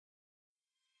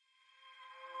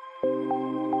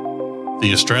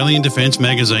the Australian Defence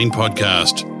Magazine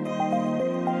podcast.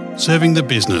 Serving the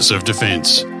business of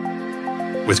defence.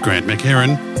 With Grant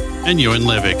McHerron and Ewan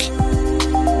Levick.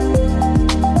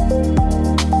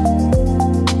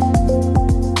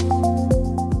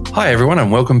 Hi everyone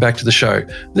and welcome back to the show.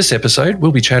 This episode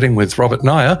we'll be chatting with Robert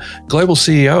Nioa, Global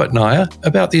CEO at Nioa,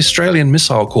 about the Australian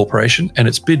Missile Corporation and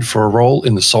its bid for a role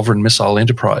in the sovereign missile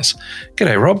enterprise.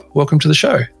 G'day Rob, welcome to the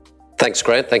show. Thanks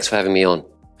Grant, thanks for having me on.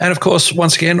 And of course,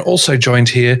 once again, also joined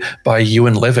here by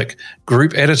Ewan Levick,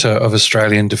 Group Editor of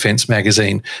Australian Defence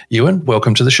Magazine. Ewan,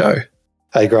 welcome to the show.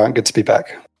 Hey Grant, good to be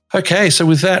back. Okay, so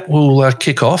with that, we'll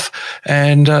kick off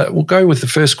and we'll go with the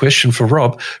first question for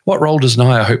Rob. What role does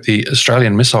Nioa hope the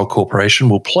Australian Missile Corporation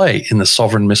will play in the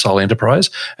sovereign missile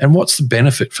enterprise, and what's the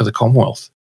benefit for the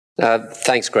Commonwealth?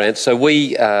 Thanks, Grant. So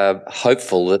we are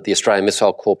hopeful that the Australian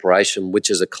Missile Corporation, which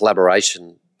is a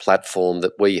collaboration platform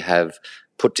that we have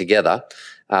put together,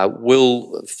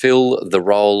 will fill the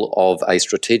role of a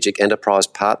strategic enterprise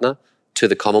partner to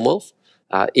the Commonwealth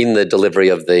in the delivery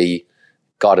of the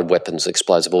Guided Weapons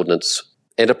Explosive Ordnance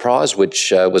Enterprise,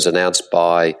 which was announced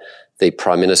by the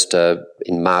Prime Minister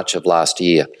in March of last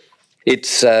year.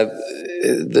 It's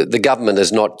the government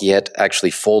has not yet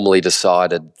actually formally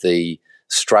decided the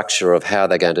structure of how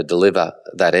they're going to deliver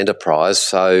that enterprise.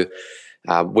 So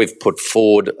we've put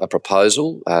forward a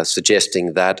proposal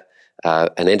suggesting that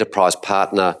an enterprise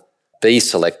partner be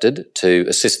selected to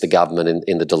assist the government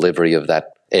in the delivery of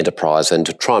that enterprise and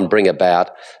to try and bring about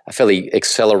a fairly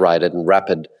accelerated and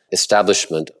rapid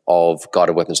establishment of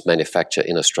guided weapons manufacture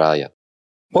in Australia.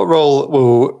 What role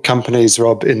will companies,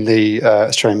 Rob, in the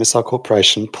Australian Missile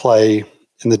Corporation play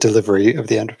in the delivery of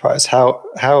the enterprise? How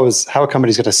are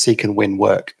companies going to seek and win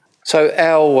work? So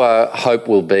our hope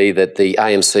will be that the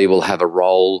AMC will have a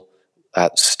role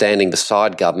standing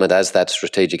beside government as that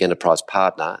strategic enterprise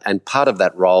partner, and part of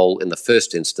that role in the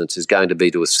first instance is going to be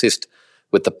to assist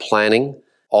with the planning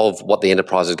of what the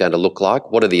enterprise is going to look like,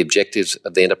 what are the objectives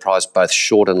of the enterprise, both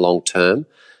short and long term,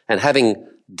 and having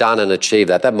done and achieved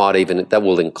that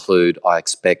will include, I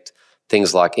expect,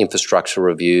 things like infrastructure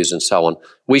reviews and so on.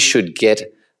 We should get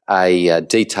a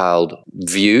detailed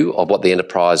view of what the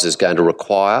enterprise is going to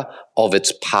require of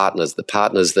its partners, the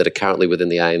partners that are currently within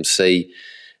the AMC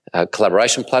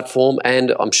collaboration platform,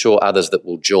 and I'm sure others that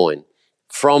will join.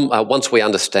 From once we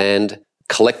understand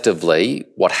collectively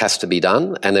what has to be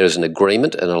done, and there is an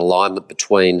agreement and an alignment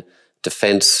between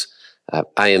Defence,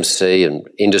 AMC and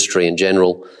industry in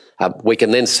general, we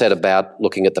can then set about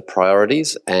looking at the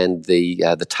priorities and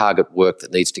the target work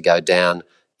that needs to go down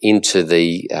into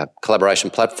the collaboration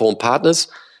platform partners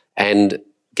and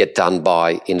get done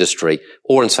by industry,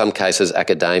 or in some cases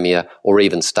academia or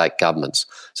even state governments.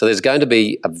 So there's going to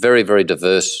be a very, very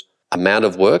diverse amount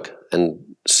of work and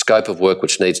scope of work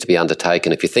which needs to be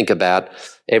undertaken. If you think about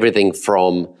everything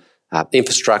from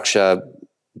infrastructure,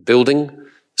 building,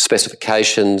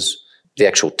 specifications, the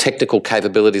actual technical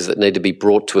capabilities that need to be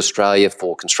brought to Australia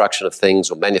for construction of things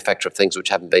or manufacture of things which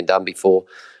haven't been done before.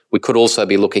 We could also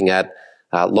be looking at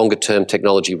longer-term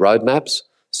technology roadmaps.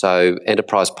 So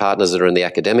enterprise partners that are in the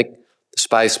academic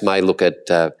space may look at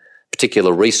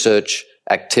particular research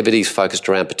activities focused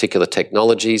around particular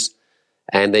technologies,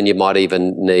 and then you might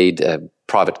even need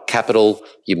private capital,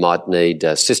 you might need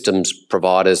systems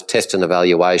providers, test and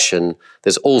evaluation.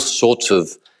 There's all sorts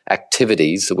of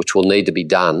activities which will need to be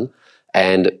done,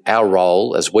 and our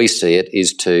role, as we see it,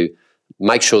 is to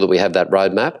make sure that we have that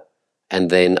roadmap and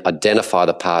then identify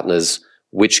the partners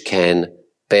which can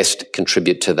best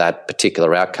contribute to that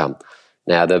particular outcome.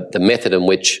 Now, the method in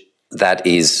which that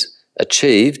is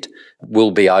achieved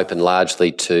will be open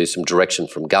largely to some direction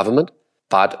from government,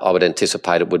 but I would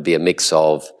anticipate it would be a mix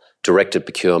of directed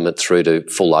procurement through to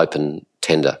full open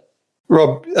tender.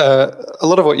 Rob, a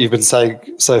lot of what you've been saying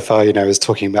so far, is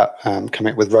talking about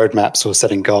coming up with roadmaps or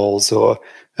setting goals or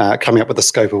coming up with a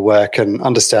scope of work, and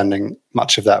understanding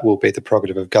much of that will be the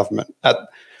prerogative of government. At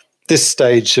this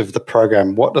stage of the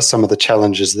program, what are some of the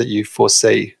challenges that you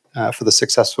foresee for the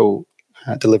successful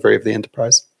delivery of the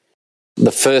enterprise?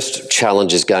 The first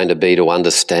challenge is going to be to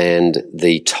understand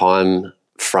the time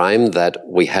frame that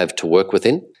we have to work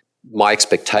within. My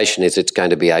expectation is it's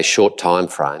going to be a short time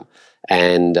frame,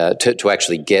 and to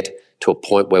actually get to a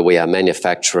point where we are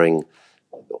manufacturing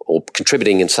or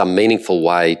contributing in some meaningful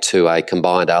way to a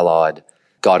combined allied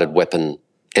guided weapon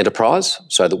enterprise,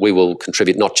 so that we will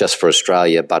contribute not just for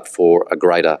Australia but for a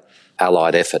greater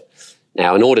allied effort.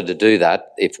 Now, in order to do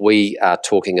that, if we are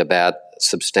talking about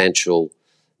substantial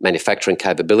manufacturing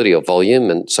capability or volume,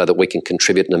 and so that we can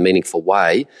contribute in a meaningful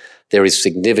way, there is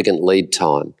significant lead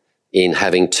time in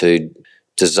having to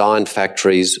design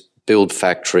factories, build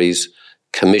factories,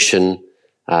 commission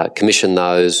commission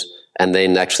those, and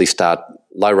then actually start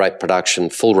low rate production,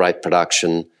 full rate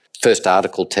production, first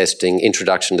article testing,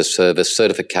 introduction to service,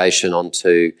 certification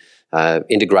onto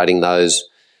integrating those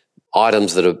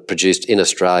items that are produced in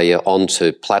Australia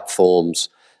onto platforms.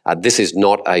 This is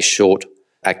not a short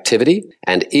activity,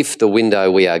 and if the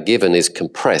window we are given is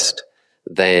compressed,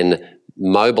 then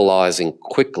mobilising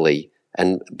quickly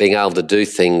and being able to do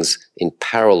things in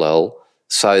parallel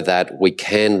so that we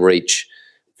can reach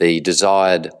the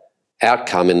desired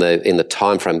outcome in the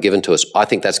time frame given to us, I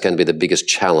think that's going to be the biggest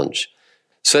challenge.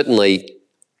 Certainly,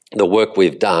 the work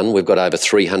we've done, we've got over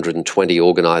 320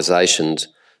 organisations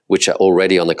which are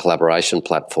already on the collaboration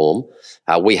platform.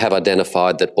 We have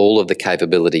identified that all of the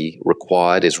capability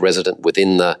required is resident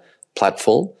within the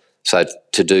platform. So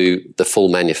to do the full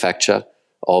manufacture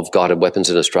of guided weapons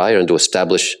in Australia and to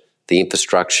establish the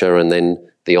infrastructure and then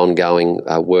the ongoing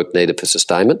work needed for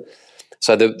sustainment.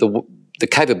 So the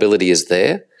capability is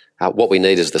there. What we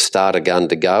need is the starter gun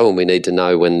to go, and we need to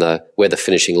know where the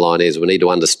finishing line is. We need to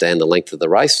understand the length of the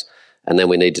race, and then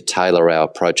we need to tailor our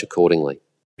approach accordingly.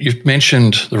 You've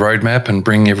mentioned the roadmap and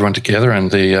bringing everyone together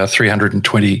and the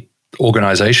 320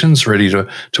 organisations ready to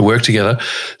work together.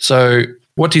 So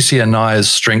what do you see are Naia's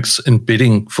strengths in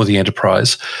bidding for the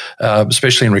enterprise,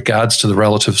 especially in regards to the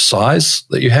relative size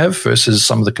that you have versus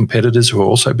some of the competitors who are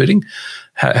also bidding?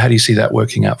 How do you see that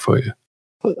working out for you?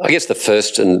 I guess the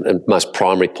first and most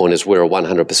primary point is we're a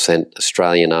 100%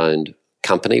 Australian-owned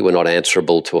company. We're not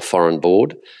answerable to a foreign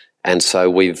board. And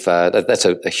so that's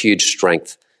a huge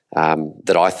strength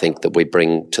that I think that we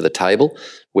bring to the table.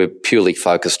 We're purely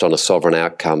focused on a sovereign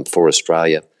outcome for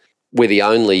Australia. We're the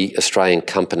only Australian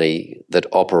company that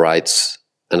operates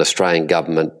an Australian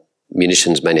government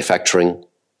munitions manufacturing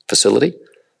facility.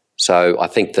 So I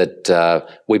think that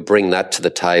we bring that to the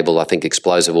table. I think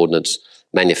explosive ordnance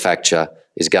manufacture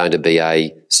is going to be a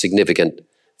significant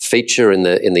feature in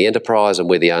the enterprise, and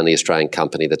we're the only Australian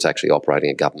company that's actually operating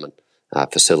a government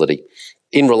facility.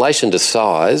 In relation to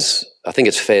size, I think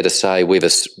it's fair to say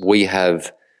we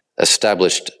have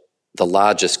established the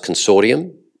largest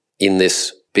consortium in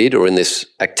this bid or in this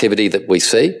activity that we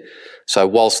see. So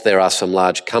whilst there are some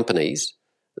large companies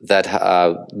that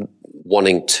are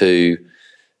wanting to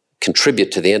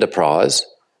contribute to the enterprise,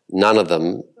 none of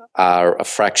them are a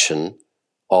fraction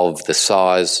of the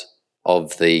size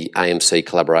of the AMC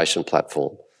collaboration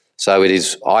platform. So it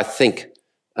is, I think,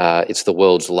 it's the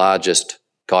world's largest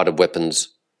guided weapons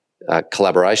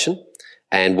collaboration,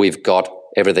 and we've got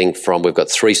everything from, we've got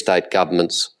 3 state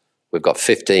governments, we've got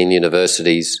 15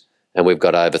 universities, and we've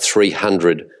got over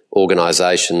 300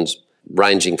 organisations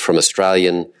ranging from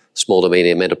Australian small to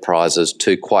medium enterprises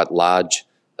to quite large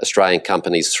Australian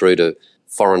companies through to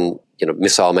foreign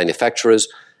missile manufacturers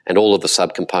and all of the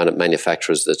subcomponent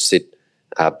manufacturers that sit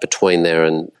between there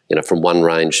and from one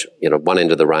range, one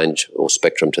end of the range or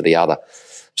spectrum to the other.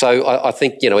 So I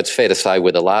think it's fair to say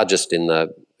we're the largest in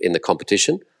the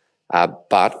competition,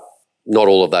 but not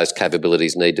all of those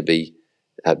capabilities need to be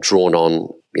drawn on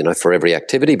for every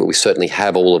activity, but we certainly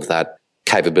have all of that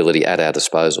capability at our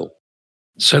disposal.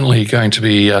 Certainly going to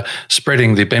be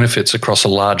spreading the benefits across a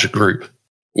larger group.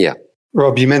 Yeah.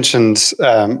 Rob, you mentioned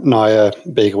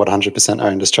Naia being a 100%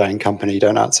 owned Australian company. You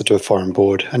don't answer to a foreign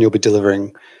board, and you'll be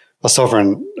delivering a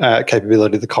sovereign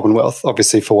capability to the Commonwealth,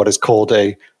 obviously for what is called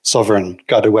a sovereign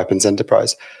guided weapons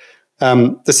enterprise.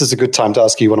 This is a good time to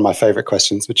ask you one of my favourite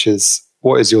questions, which is,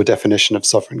 what is your definition of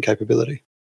sovereign capability?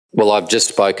 Well, I've just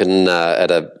spoken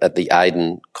at the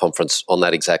AIDEN conference on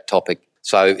that exact topic,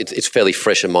 so it's fairly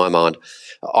fresh in my mind.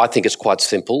 I think it's quite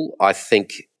simple. I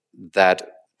think that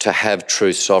to have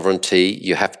true sovereignty,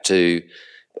 you have to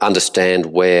understand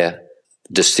where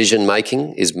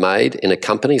decision-making is made in a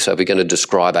company. So if we're going to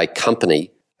describe a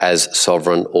company as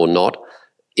sovereign or not,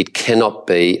 it cannot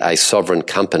be a sovereign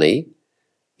company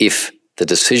if the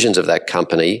decisions of that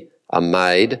company are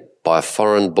made by a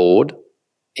foreign board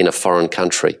in a foreign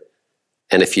country.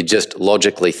 And if you just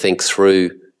logically think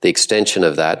through the extension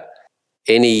of that,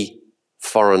 any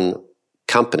foreign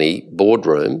company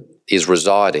boardroom is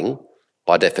residing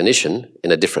by definition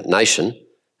in a different nation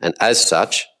and as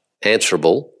such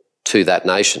answerable to that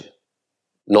nation,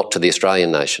 not to the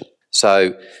Australian nation.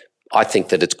 So I think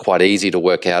that it's quite easy to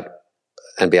work out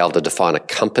and be able to define a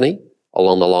company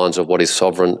along the lines of what is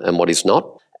sovereign and what is not.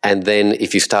 And then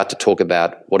if you start to talk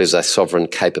about what is a sovereign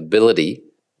capability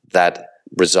that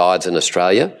resides in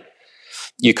Australia,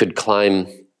 you could claim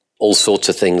all sorts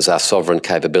of things are sovereign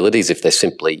capabilities if they're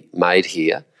simply made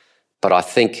here. But I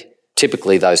think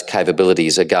typically those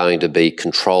capabilities are going to be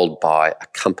controlled by a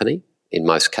company in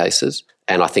most cases.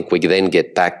 And I think we then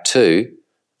get back to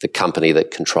the company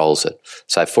that controls it.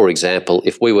 So, for example,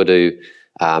 if we were to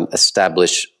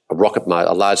establish a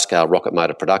large-scale rocket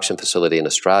motor production facility in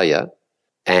Australia,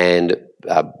 and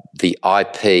the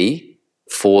IP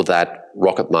for that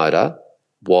rocket motor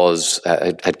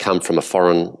had come from a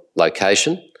foreign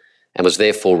location and was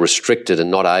therefore restricted and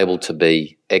not able to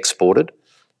be exported,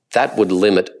 that would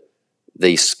limit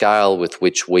the scale with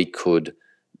which we could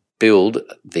build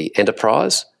the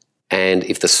enterprise. And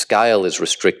if the scale is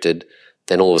restricted,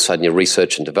 then all of a sudden your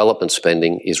research and development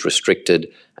spending is restricted,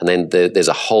 and then there's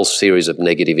a whole series of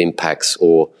negative impacts,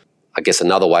 or I guess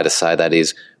another way to say that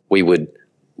is we would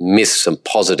miss some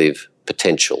positive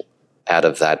potential out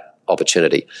of that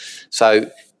opportunity. So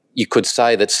you could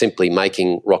say that simply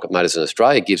making rocket motors in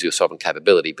Australia gives you a sovereign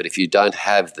capability, but if you don't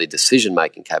have the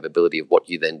decision-making capability of what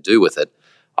you then do with it,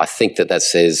 I think that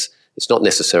says it's not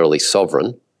necessarily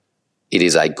sovereign. It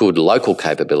is a good local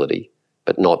capability,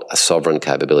 but not a sovereign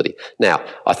capability. Now,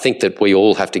 I think that we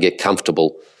all have to get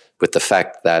comfortable with the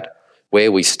fact that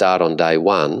where we start on day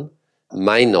one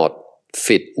may not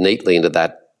fit neatly into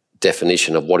that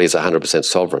definition of what is 100%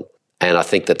 sovereign. And I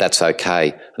think that that's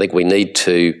okay. I think we need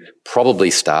to probably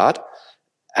start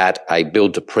at a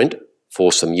build-to-print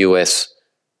for some US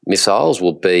missiles.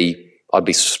 I'd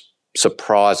be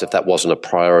surprised if that wasn't a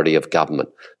priority of government.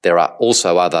 There are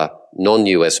also other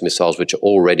non-US missiles which are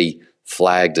already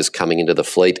flagged as coming into the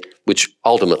fleet, which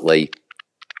ultimately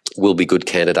will be good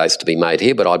candidates to be made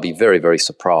here. But I'd be very, very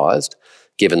surprised,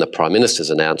 given the Prime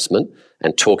Minister's announcement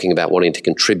and talking about wanting to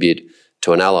contribute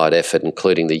to an allied effort,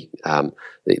 including the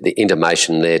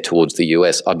intimation there towards the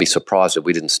US, I'd be surprised if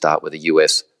we didn't start with a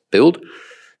US build.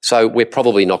 So we're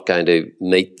probably not going to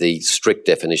meet the strict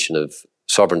definition of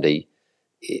sovereignty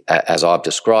as I've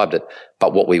described it,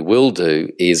 but what we will do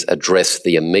is address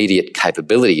the immediate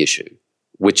capability issue,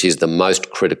 which is the most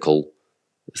critical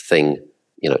thing,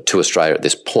 to Australia at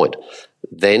this point.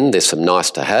 Then there's some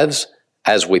nice to haves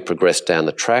as we progress down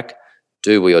the track.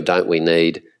 Do we or don't we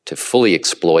need to fully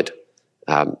exploit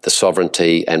the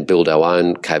sovereignty and build our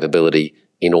own capability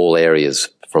in all areas,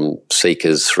 from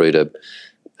seekers through to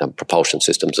propulsion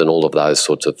systems and all of those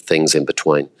sorts of things in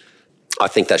between? I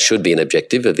think that should be an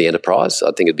objective of the enterprise.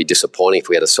 I think it'd be disappointing if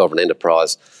we had a sovereign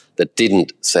enterprise that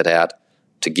didn't set out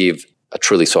to give a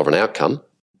truly sovereign outcome,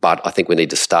 but I think we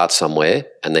need to start somewhere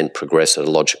and then progress at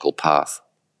a logical path.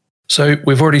 So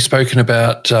we've already spoken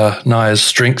about NIA's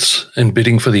strengths in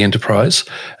bidding for the enterprise,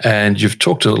 and you've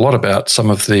talked a lot about some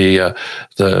of the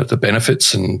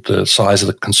benefits and the size of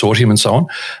the consortium and so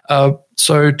on.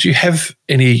 So do you have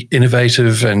any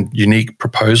innovative and unique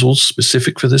proposals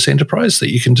specific for this enterprise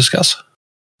that you can discuss?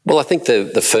 Well, I think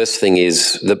the first thing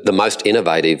is the most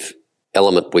innovative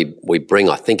element we bring,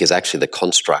 I think, is actually the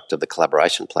construct of the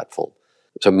collaboration platform.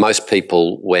 So most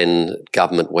people, when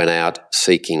government went out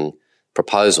seeking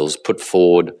proposals, put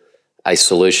forward a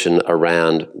solution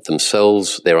around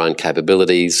themselves, their own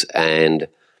capabilities, and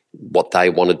what they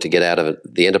wanted to get out of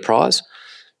the enterprise,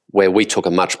 where we took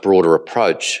a much broader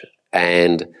approach.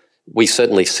 And we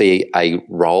certainly see a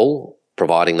role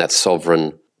providing that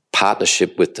sovereign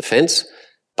partnership with defence,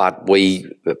 but we,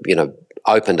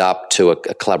 opened up to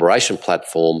a collaboration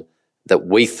platform that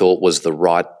we thought was the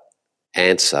right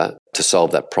answer to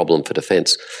solve that problem for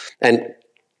defence. And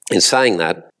in saying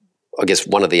that, I guess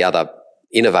one of the other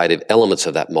innovative elements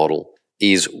of that model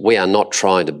is we are not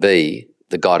trying to be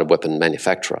the guided weapon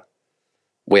manufacturer.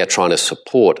 We are trying to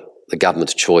support the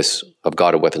government's choice of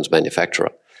guided weapons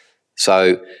manufacturer.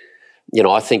 So,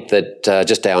 I think that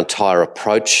just our entire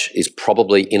approach is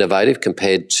probably innovative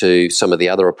compared to some of the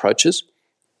other approaches.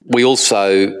 We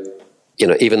also,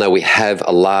 even though we have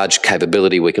a large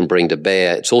capability we can bring to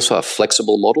bear, it's also a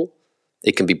flexible model.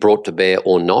 It can be brought to bear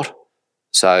or not.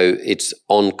 So it's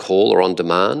on call or on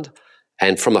demand.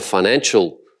 And from a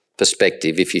financial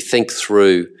perspective, if you think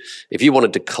through, if you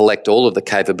wanted to collect all of the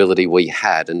capability we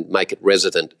had and make it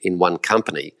resident in one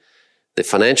company, the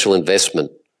financial investment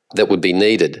that would be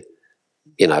needed,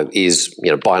 is,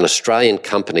 by an Australian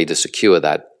company to secure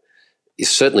that is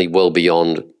certainly well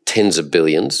beyond tens of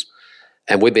billions.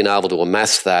 And we've been able to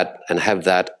amass that and have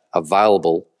that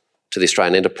available to the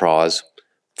Australian enterprise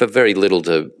for very little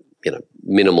to,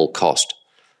 minimal cost.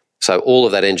 So all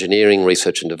of that engineering,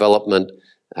 research and development,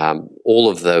 all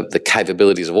of the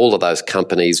capabilities of all of those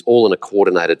companies, all in a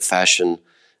coordinated fashion,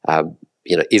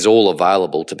 is all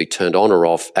available to be turned on or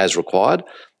off as required,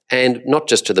 and not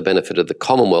just to the benefit of the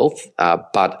Commonwealth,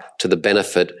 but to the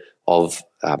benefit of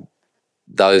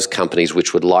those companies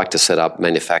which would like to set up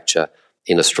manufacture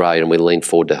in Australia, and we lean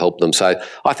forward to help them. So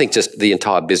I think just the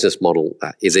entire business model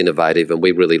is innovative, and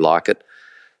we really like it.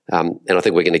 And I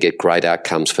think we're going to get great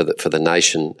outcomes for the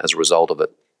nation as a result of it.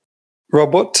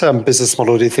 Rob, what business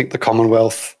model do you think the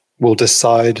Commonwealth will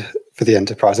decide for the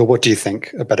enterprise? Or what do you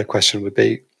think a better question would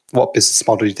be? What business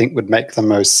model do you think would make the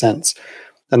most sense?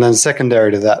 And then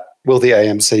secondary to that, will the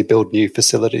AMC build new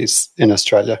facilities in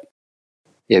Australia?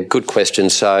 Yeah, good question.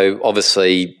 So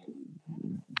obviously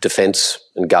Defence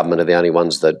and government are the only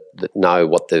ones that know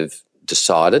what they've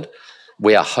decided.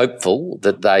 We are hopeful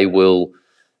that they will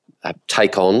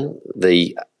take on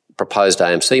the proposed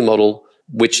AMC model,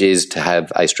 which is to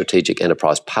have a strategic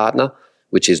enterprise partner,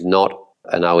 which is not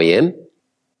an OEM.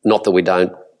 Not that we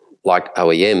don't like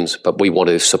OEMs, but we want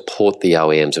to support the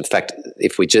OEMs. In fact,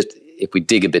 if we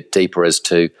dig a bit deeper as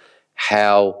to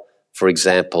how, for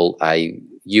example, a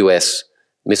US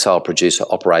missile producer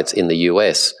operates in the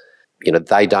US,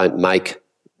 they don't make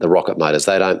the rocket motors,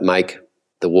 they don't make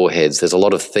the warheads. There's a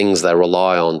lot of things they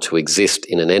rely on to exist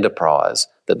in an enterprise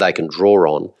that they can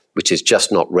draw on, which is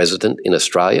just not resident in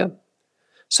Australia.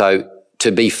 So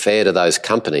to be fair to those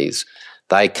companies,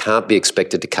 they can't be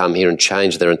expected to come here and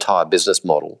change their entire business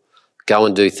model, go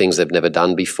and do things they've never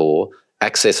done before,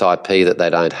 access IP that they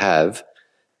don't have,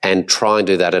 and try and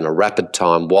do that in a rapid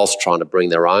time whilst trying to bring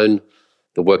the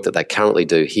work that they currently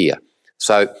do here.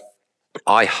 So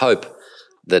I hope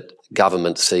that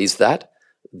government sees that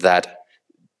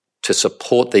to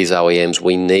support these OEMs,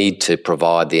 we need to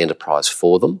provide the enterprise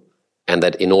for them, and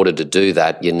that in order to do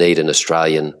that, you need an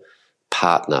Australian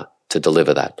partner to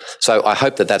deliver that. So I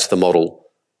hope that that's the model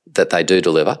that they do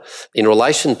deliver. In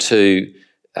relation to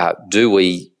do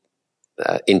we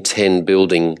intend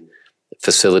building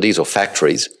facilities or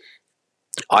factories,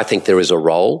 I think there is a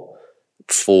role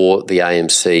for the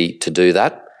AMC to do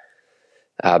that.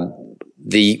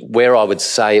 Where I would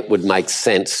say it would make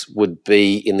sense would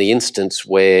be in the instance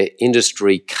where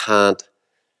industry can't,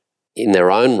 in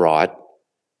their own right,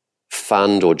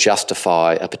 fund or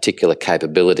justify a particular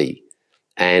capability.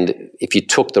 And if you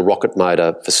took the rocket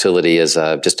motor facility as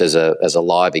a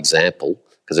live example,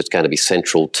 because it's going to be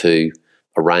central to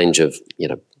a range of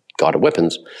guided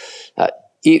weapons,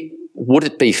 would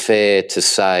it be fair to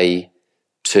say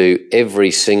to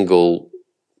every single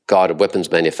guided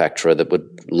weapons manufacturer that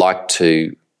would like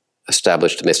to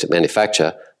establish domestic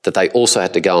manufacture that they also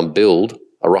had to go and build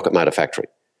a rocket motor factory,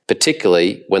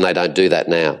 particularly when they don't do that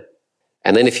now?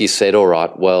 And then if you said, all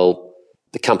right, well,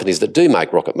 the companies that do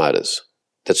make rocket motors,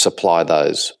 that supply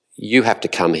those, you have to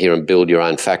come here and build your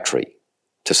own factory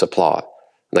to supply.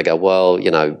 And they go, well,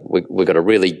 we've got a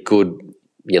really good,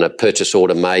 purchase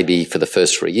order maybe for the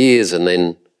first 3 years, and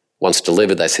then once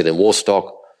delivered, they sit in war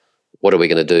stock. What are we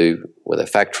going to do with a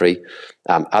factory?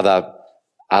 Other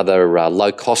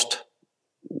low cost,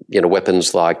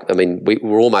 weapons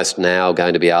we're almost now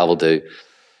going to be able to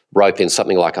rope in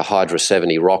something like a Hydra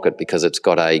 70 rocket because it's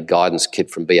got a guidance kit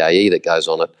from BAE that goes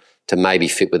on it to maybe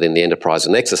fit within the enterprise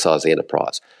and exercise the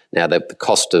enterprise. Now, the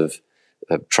cost of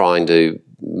trying to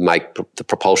make the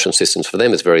propulsion systems for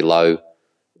them is very low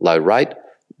rate.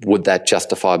 Would that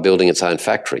justify building its own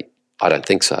factory? I don't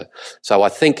think so. So I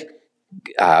think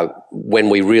when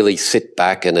we really sit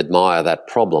back and admire that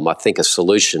problem, I think a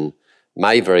solution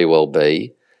may very well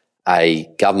be a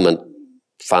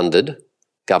government-funded,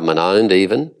 government-owned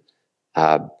even,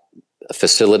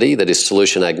 facility that is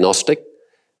solution agnostic,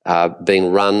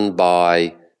 being run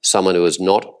by someone who is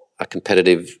not a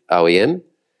competitive OEM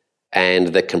and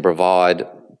that can provide,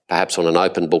 perhaps on an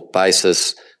open book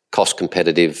basis, cost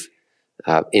competitive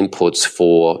inputs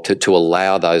to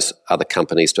allow those other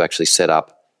companies to actually set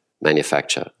up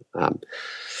manufacture.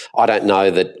 I don't know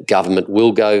that government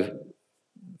will go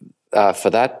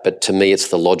for that, but to me it's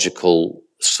the logical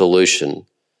solution.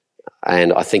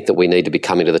 And I think that we need to be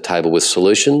coming to the table with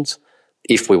solutions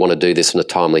if we want to do this in a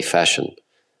timely fashion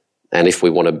and if we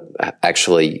want to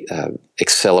actually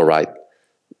accelerate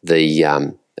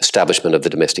the establishment of the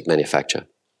domestic manufacture.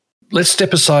 Let's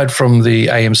step aside from the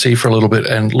AMC for a little bit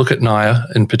and look at NIA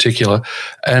in particular.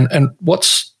 And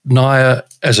what's NIA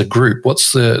as a group?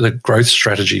 What's the growth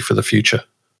strategy for the future?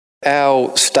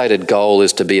 Our stated goal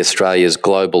is to be Australia's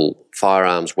global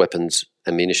firearms, weapons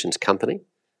and munitions company.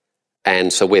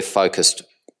 And so we're focused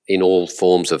in all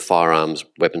forms of firearms,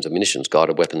 weapons and munitions,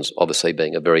 guided weapons obviously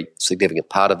being a very significant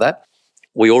part of that.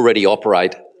 We already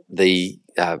operate the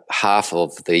half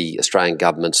of the Australian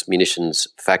government's munitions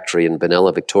factory in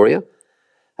Benalla, Victoria.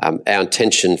 Our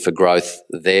intention for growth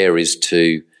there is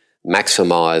to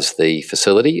maximise the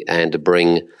facility and to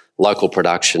bring local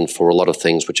production for a lot of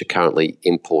things which are currently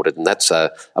imported. And that's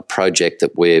a project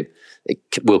that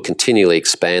we'll continually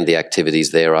expand the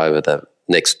activities there over the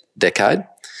next decade.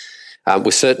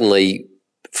 We're certainly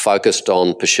focused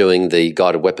on pursuing the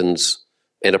guided weapons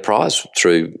enterprise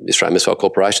through the Australian Missile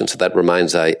Corporation, so that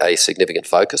remains a significant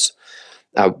focus.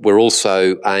 We're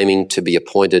also aiming to be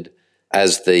appointed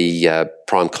as the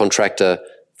prime contractor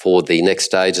for the next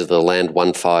stage of the Land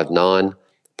 159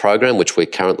 program, which we're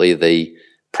currently the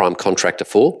prime contractor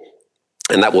for.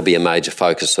 And that will be a major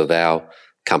focus of our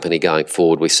company going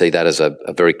forward. We see that as a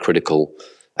very critical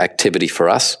activity for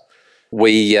us.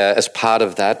 We, as part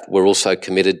of that, we're also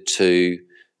committed to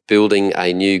building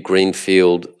a new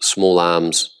greenfield small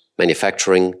arms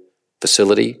manufacturing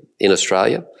facility in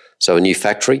Australia, so a new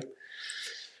factory.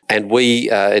 And we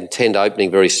intend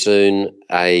opening very soon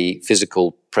a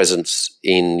physical presence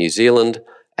in New Zealand,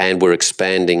 and we're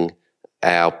expanding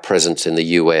our presence in the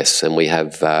US, and we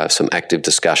have some active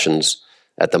discussions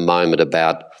at the moment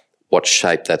about what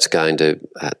shape that's going to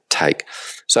take.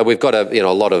 So we've got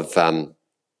a lot of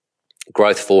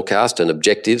growth forecast and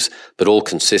objectives, but all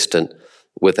consistent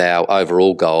with our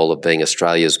overall goal of being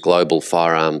Australia's global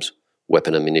firearms,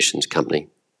 weapon and munitions company.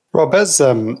 Rob, as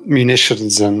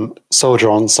munitions and soldier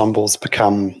ensembles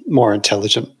become more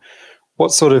intelligent,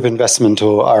 what sort of investment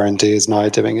or R&D is NIA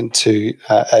doing into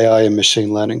AI and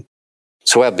machine learning?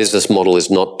 So our business model is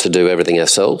not to do everything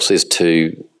ourselves, is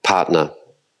to partner,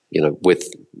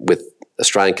 with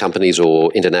Australian companies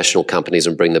or international companies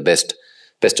and bring the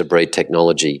best of breed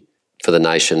technology for the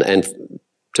nation, and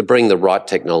to bring the right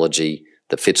technology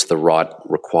that fits the right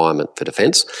requirement for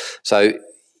defence. So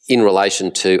in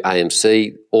relation to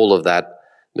AMC, all of that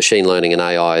machine learning and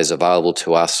AI is available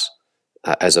to us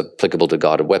as applicable to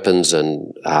guided weapons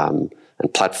and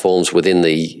platforms within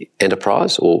the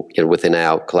enterprise or within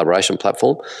our collaboration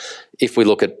platform. If we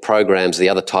look at programs, the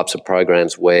other types of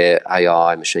programs where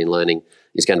AI, machine learning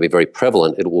is going to be very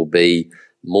prevalent, it will be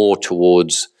more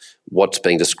towards what's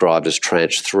being described as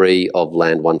Tranche 3 of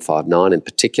Land 159 in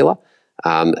particular.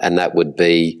 And that would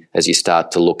be as you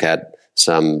start to look at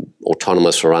some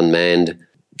autonomous or unmanned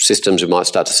systems we might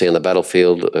start to see on the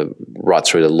battlefield, right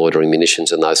through to loitering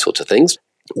munitions and those sorts of things.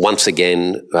 Once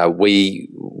again, we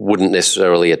wouldn't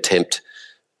necessarily attempt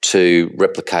to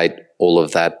replicate all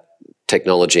of that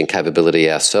technology and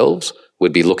capability ourselves.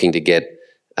 We'd be looking to get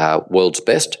world's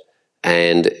best,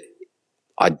 and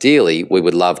ideally we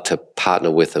would love to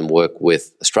partner with and work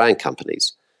with Australian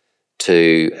companies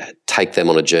to take them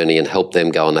on a journey and help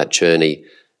them go on that journey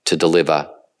to deliver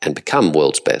and become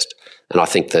world's best. And I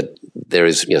think that there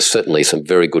is certainly some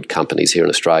very good companies here in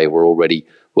Australia we're already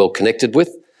well connected with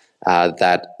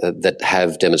that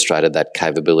have demonstrated that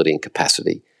capability and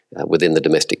capacity within the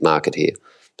domestic market here.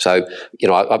 So,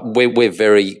 we're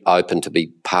very open to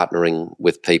be partnering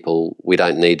with people. We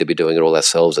don't need to be doing it all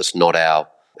ourselves. It's not our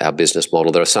business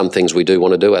model. There are some things we do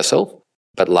want to do ourselves,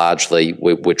 but largely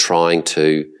we're trying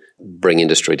to bring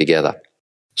industry together.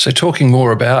 So talking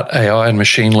more about AI and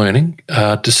machine learning,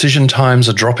 decision times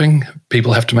are dropping.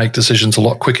 People have to make decisions a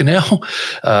lot quicker now,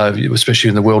 especially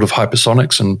in the world of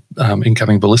hypersonics and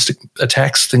incoming ballistic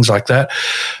attacks, things like that.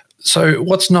 So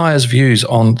what's NIA's views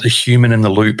on the human in the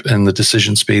loop and the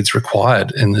decision speeds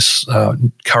required in this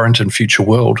current and future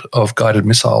world of guided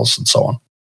missiles and so on?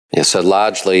 Yeah, so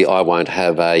largely I won't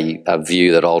have a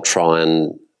view that I'll try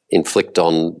and inflict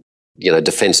on,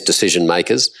 defence decision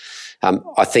makers.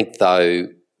 I think, though,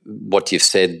 what you've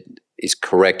said is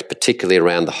correct, particularly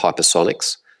around the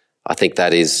hypersonics. I think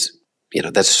that is,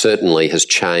 that certainly has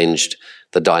changed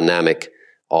the dynamic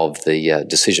of the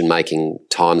decision-making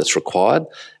time that's required,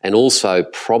 and also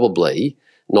probably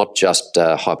not just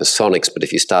hypersonics, but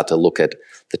if you start to look at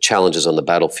the challenges on the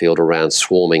battlefield around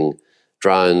swarming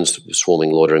drones,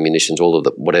 swarming loitering munitions, all of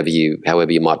the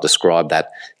however you might describe that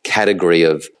category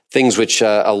of things which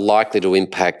are likely to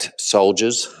impact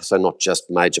soldiers, so not just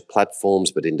major platforms,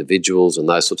 but individuals and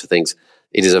those sorts of things.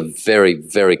 It is a very,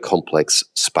 very complex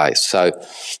space. So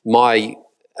my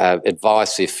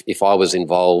advice, if I was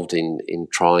involved in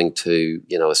trying to,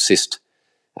 assist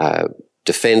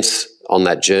defence on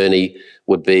that journey,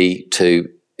 would be to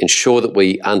ensure that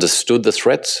we understood the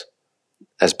threats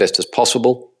as best as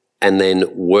possible, and then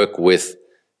work with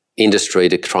industry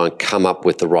to try and come up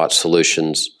with the right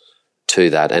solutions to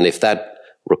that. And if that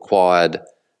required,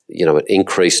 an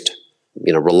increased,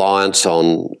 reliance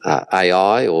on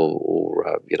AI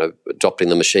or adopting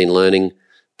the machine learning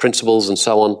principles and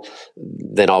so on,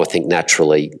 then I would think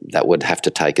naturally that would have to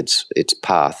take its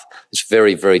path. It's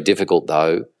very, very difficult,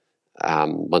 though,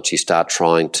 once you start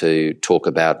trying to talk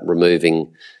about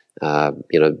removing,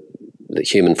 the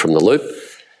human from the loop.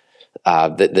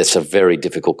 That's a very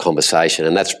difficult conversation,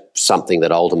 and that's something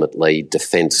that ultimately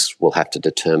defence will have to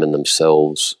determine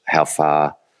themselves how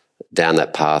far down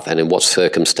that path and in what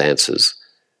circumstances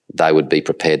they would be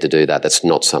prepared to do that. That's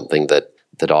not something that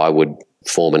I would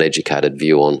form an educated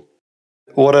view on.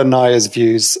 What are NIA's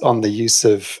views on the use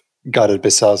of guided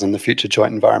missiles in the future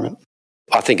joint environment?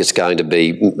 I think it's going to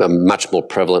be much more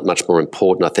prevalent, much more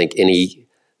important. I think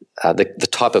the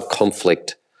type of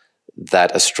conflict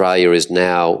that Australia is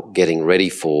now getting ready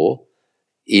for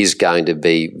is going to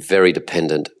be very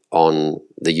dependent on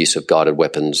the use of guided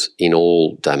weapons in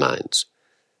all domains.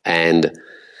 And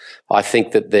I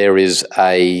think that there's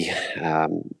a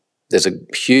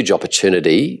huge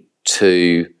opportunity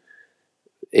to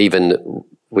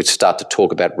we start to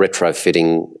talk about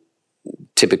retrofitting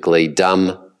typically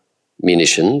dumb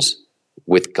munitions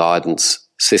with guidance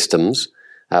systems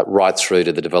right through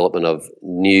to the development of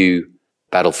new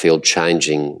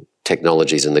battlefield-changing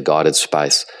technologies in the guided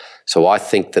space. So I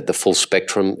think that the full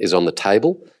spectrum is on the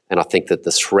table, and I think that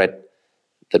the threat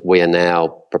that we are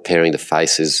now preparing to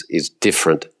face is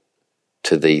different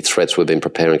to the threats we've been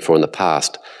preparing for in the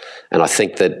past. And I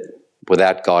think that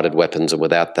without guided weapons and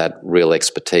without that real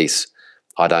expertise,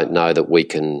 I don't know that we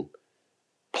can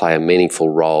play a meaningful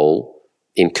role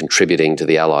in contributing to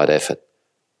the Allied effort.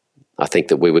 I think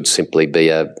that we would simply be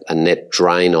a net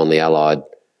drain on the Allied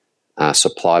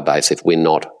supply base if we're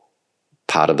not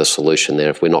part of the solution there,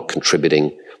 if we're not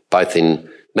contributing both in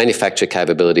manufacture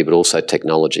capability but also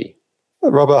technology.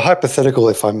 Rob, a hypothetical,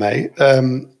 if I may.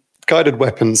 Guided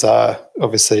weapons are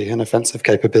obviously an offensive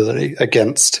capability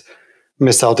against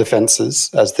missile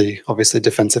defences as the obviously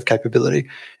defensive capability.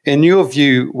 In your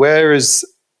view, where is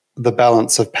the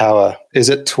balance of power? Is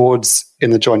it towards, in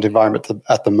the joint environment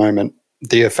at the moment,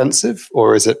 the offensive,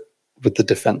 or is it with the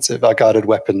defensive? Are guided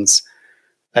weapons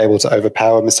able to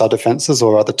overpower missile defences,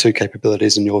 or are the two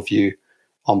capabilities, in your view,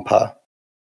 on par?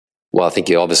 Well, I think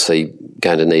you're obviously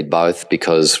going to need both,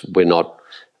 because we're not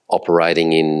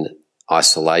operating in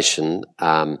isolation.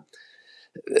 As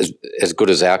good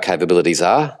as our capabilities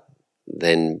are,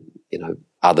 then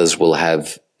others will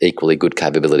have equally good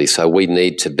capabilities. So we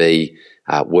need to be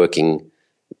working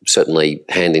certainly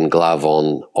hand in glove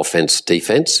on offence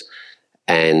defence,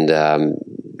 and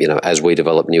as we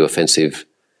develop new offensive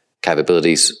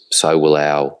capabilities, so will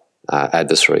our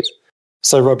adversaries.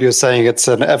 So, Rob, you're saying it's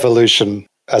an evolution.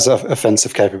 As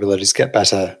offensive capabilities get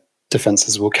better,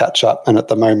 defences will catch up, and at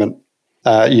the moment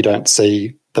you don't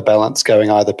see the balance going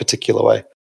either particular way.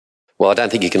 Well, I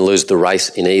don't think you can lose the race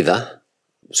in either.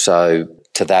 So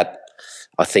to that,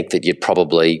 I think that you'd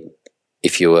probably,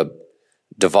 if you were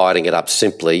dividing it up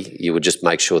simply, you would just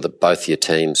make sure that both your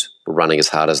teams were running as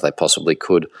hard as they possibly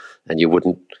could, and you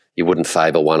wouldn't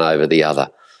favour one over the other.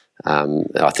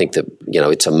 I think that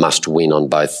it's a must-win on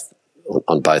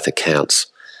both accounts,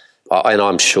 and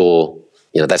I'm sure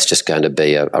that's just going to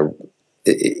be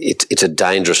it's a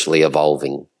dangerously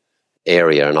evolving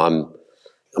area, and I'm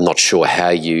not sure how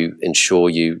you ensure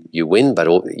you win, but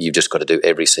you've just got to do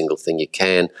every single thing you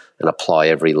can and apply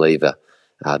every lever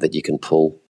that you can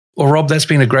pull. Well, Rob, that's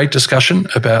been a great discussion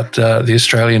about the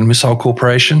Australian Missile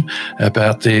Corporation,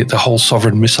 about the whole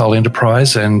sovereign missile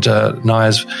enterprise, and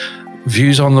NIA's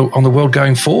views on the world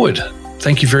going forward.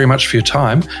 Thank you very much for your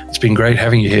time. It's been great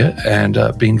having you here and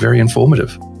been very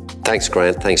informative. Thanks,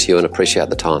 Grant. Thanks, Ewan. Appreciate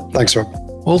the time. Thanks, Rob.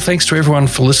 Well, thanks to everyone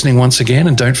for listening once again.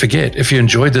 And don't forget, if you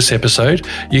enjoyed this episode,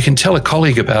 you can tell a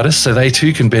colleague about us so they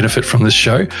too can benefit from this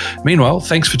show. Meanwhile,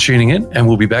 thanks for tuning in, and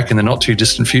we'll be back in the not too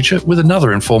distant future with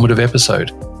another informative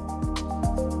episode.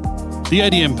 The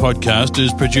ADM podcast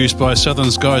is produced by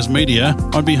Southern Skies Media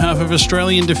on behalf of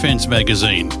Australian Defence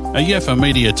Magazine, a YAFA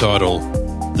media title.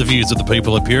 The views of the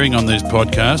people appearing on this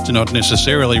podcast do not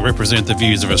necessarily represent the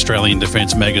views of Australian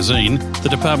Defence Magazine, the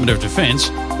Department of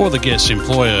Defence, or the guest's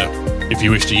employer. If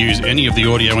you wish to use any of the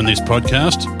audio in this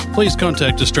podcast, please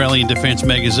contact Australian Defence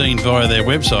Magazine via their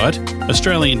website,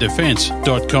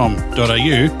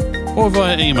 australiandefence.com.au, or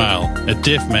via email at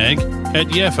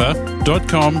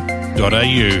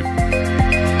defmag@yafa.com.au.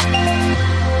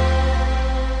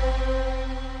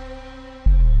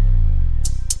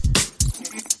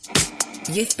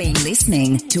 You've been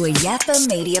listening to a YAFA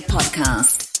Media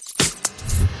podcast.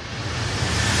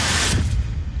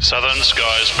 Southern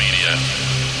Skies Media.